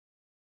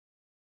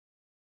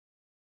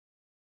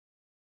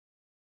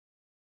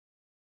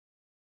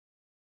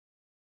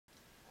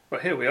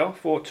Right, here we are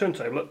for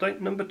turntable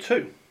update number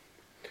 2.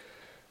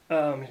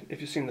 If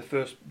you've seen the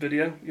first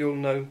video, you'll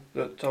know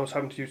that I was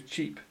having to use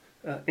cheap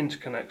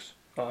interconnects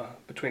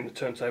between the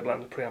turntable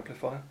and the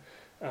preamplifier,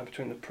 and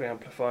between the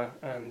preamplifier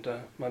and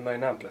my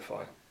main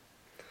amplifier.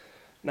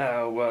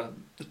 Now,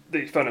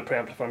 the phono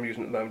preamplifier I'm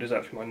using at the moment is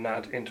actually my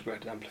NAD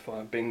integrated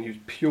amplifier, being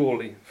used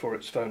purely for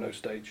its phono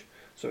stage,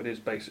 so it is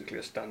basically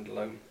a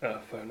standalone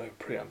phono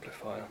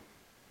preamplifier.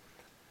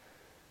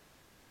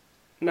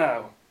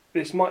 Now,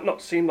 this might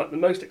not seem like the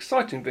most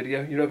exciting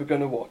video you're ever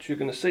going to watch. You're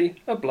going to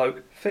see a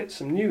bloke fit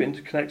some new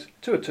interconnects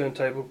to a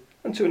turntable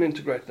and to an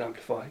integrated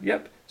amplifier.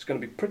 Yep, it's going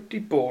to be pretty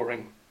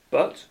boring,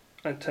 but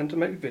I intend to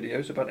make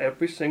videos about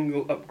every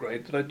single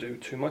upgrade that I do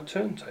to my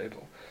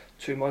turntable,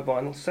 to my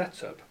vinyl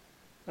setup.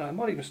 I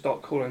might even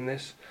start calling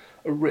this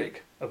a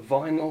rig, a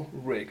vinyl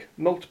rig.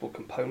 Multiple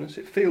components,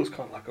 it feels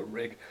kind of like a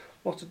rig,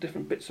 lots of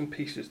different bits and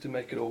pieces to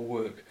make it all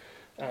work,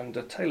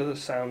 and tailor the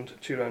sound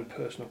to your own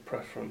personal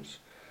preference.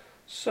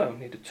 So,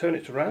 need to turn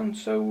it around,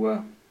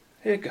 so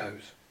here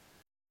goes.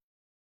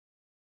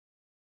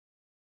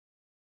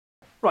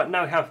 Right,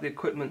 now we have the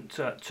equipment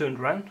turned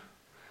around.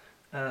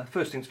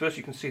 First things first,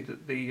 you can see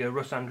that the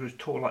Russ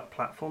tour-like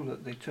platform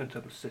that the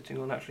turntable is sitting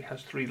on actually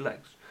has 3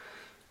 legs.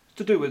 It's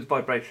to do with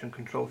vibration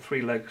control.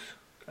 3 legs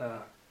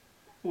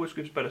always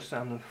gives better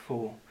sound than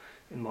 4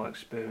 in my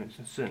experience,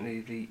 and certainly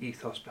the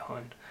ethos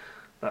behind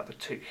that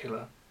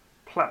particular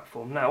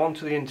platform. Now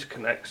onto the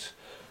interconnects.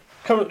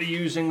 Currently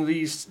using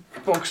these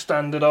bog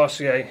standard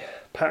RCA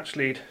patch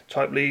lead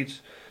type leads.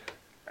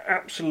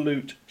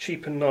 Absolute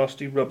cheap and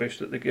nasty rubbish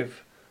that they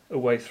give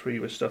away free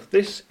with stuff.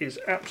 This is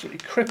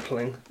absolutely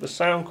crippling the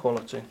sound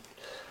quality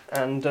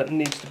and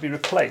needs to be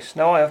replaced.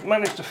 Now I have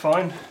managed to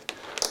find,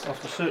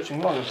 after searching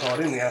long and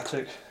hard in the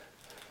attic,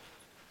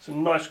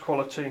 some nice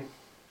quality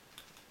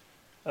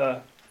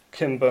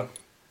Kimber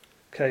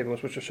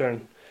cables, which I've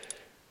shown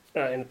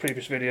in the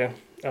previous video,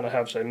 and I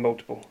have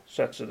multiple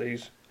sets of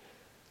these.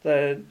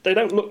 They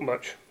don't look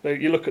much.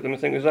 You look at them and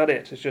think, is that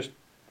it? It's just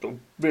a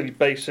really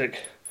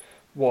basic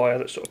wire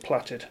that's sort of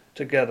plaited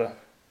together.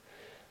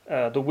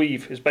 The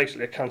weave is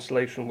basically a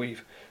cancellation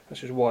weave,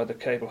 which is why the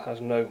cable has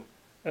no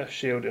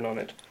shielding on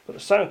it. But the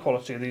sound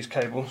quality of these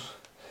cables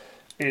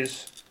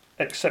is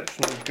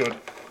exceptionally good.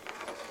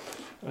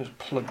 I'll just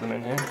plug them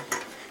in here.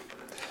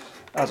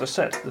 As I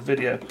said, the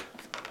video,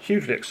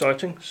 hugely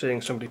exciting, seeing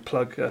somebody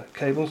plug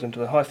cables into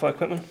the hi-fi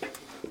equipment.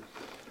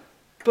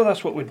 But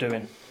that's what we're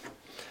doing.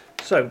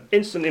 So,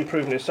 instant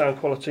improvement in sound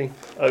quality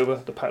over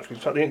the patch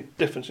leads. In fact, the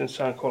difference in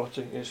sound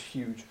quality is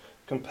huge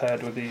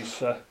compared with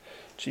these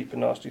cheap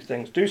and nasty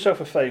things. Do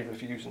yourself a favour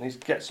if you're using these,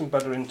 get some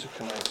better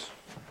interconnects.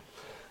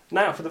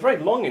 Now, for the very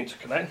long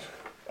interconnect,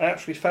 I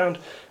actually found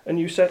a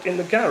new set in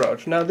the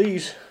garage. Now,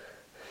 these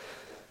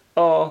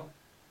are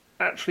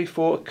actually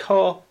for a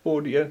car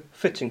audio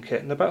fitting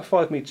kit, and they're about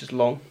 5 metres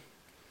long,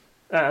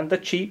 and they're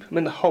cheap. I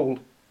mean, the whole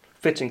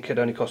fitting kit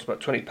only cost about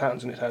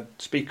 £20, and it had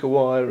speaker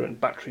wire and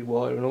battery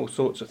wire and all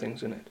sorts of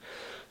things in it.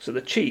 So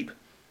they're cheap,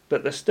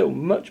 but they're still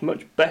much,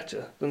 much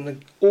better than the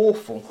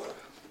awful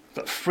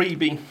but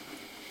freebie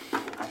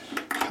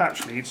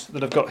patch leads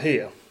that I've got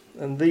here.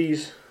 And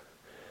these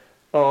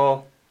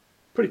are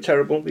pretty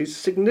terrible. These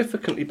are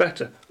significantly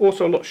better,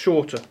 also a lot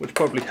shorter, which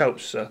probably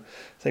helps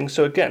things.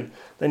 So again,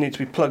 they need to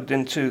be plugged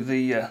into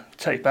the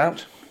tape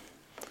out,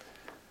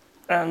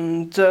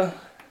 and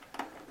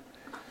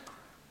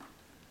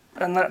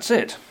that's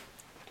it.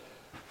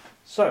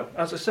 So,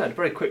 as I said,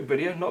 very quick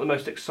video, not the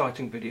most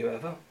exciting video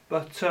ever,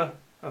 but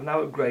I've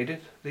now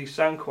upgraded the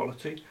sound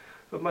quality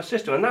of my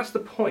system, and that's the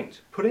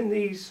point. Putting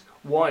these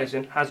wires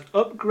in has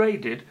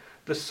upgraded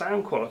the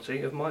sound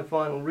quality of my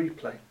vinyl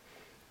replay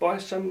by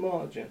some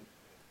margin.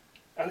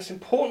 And it's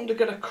important to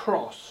get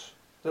across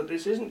that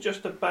this isn't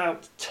just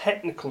about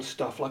technical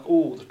stuff like,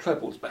 oh, the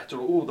treble's better,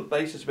 or oh, the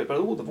bass is a bit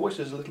better, oh, the voice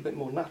is a little bit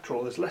more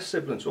natural, there's less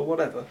sibilance, or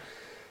whatever.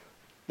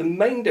 The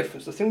main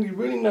difference, the thing you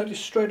really notice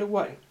straight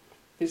away,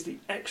 is the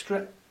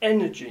extra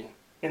energy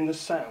in the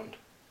sound.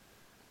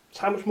 It's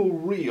how much more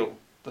real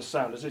the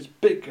sound is. It's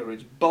bigger,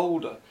 it's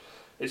bolder,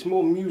 it's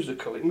more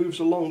musical, it moves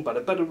along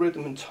better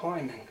rhythm and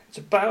timing. It's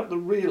about the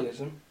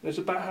realism, and it's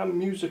about how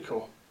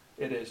musical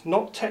it is.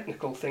 Not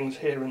technical things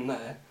here and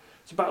there.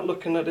 It's about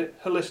looking at it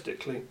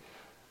holistically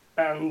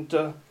and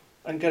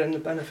getting the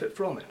benefit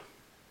from it.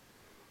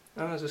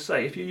 And as I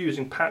say, if you're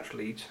using patch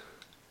leads,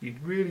 you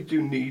really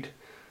do need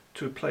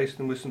to replace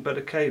them with some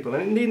better cable,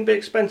 and it needn't be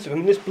expensive. I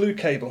mean, this blue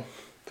cable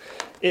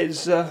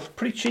is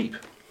pretty cheap.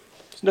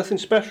 It's nothing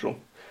special,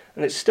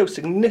 and it's still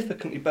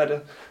significantly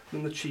better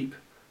than the cheap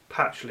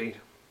patch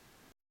lead.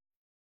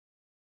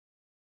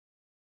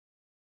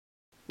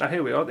 Now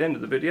here we are at the end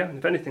of the video, and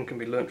if anything can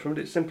be learnt from it,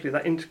 it's simply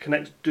that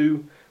interconnects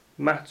do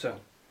matter.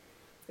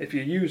 If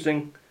you're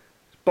using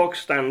bog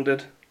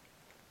standard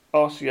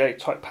RCA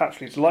type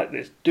patch leads like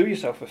this, do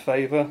yourself a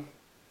favour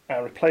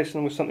and replace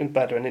them with something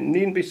better. And it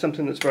needn't be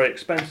something that's very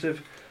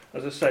expensive.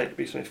 As I say, it'd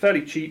be something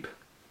fairly cheap,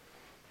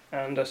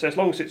 and so as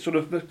long as it's sort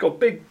of got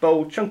big,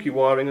 bold, chunky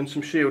wiring and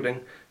some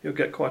shielding, you'll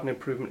get quite an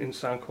improvement in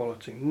sound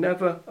quality.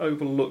 Never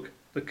overlook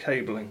the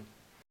cabling.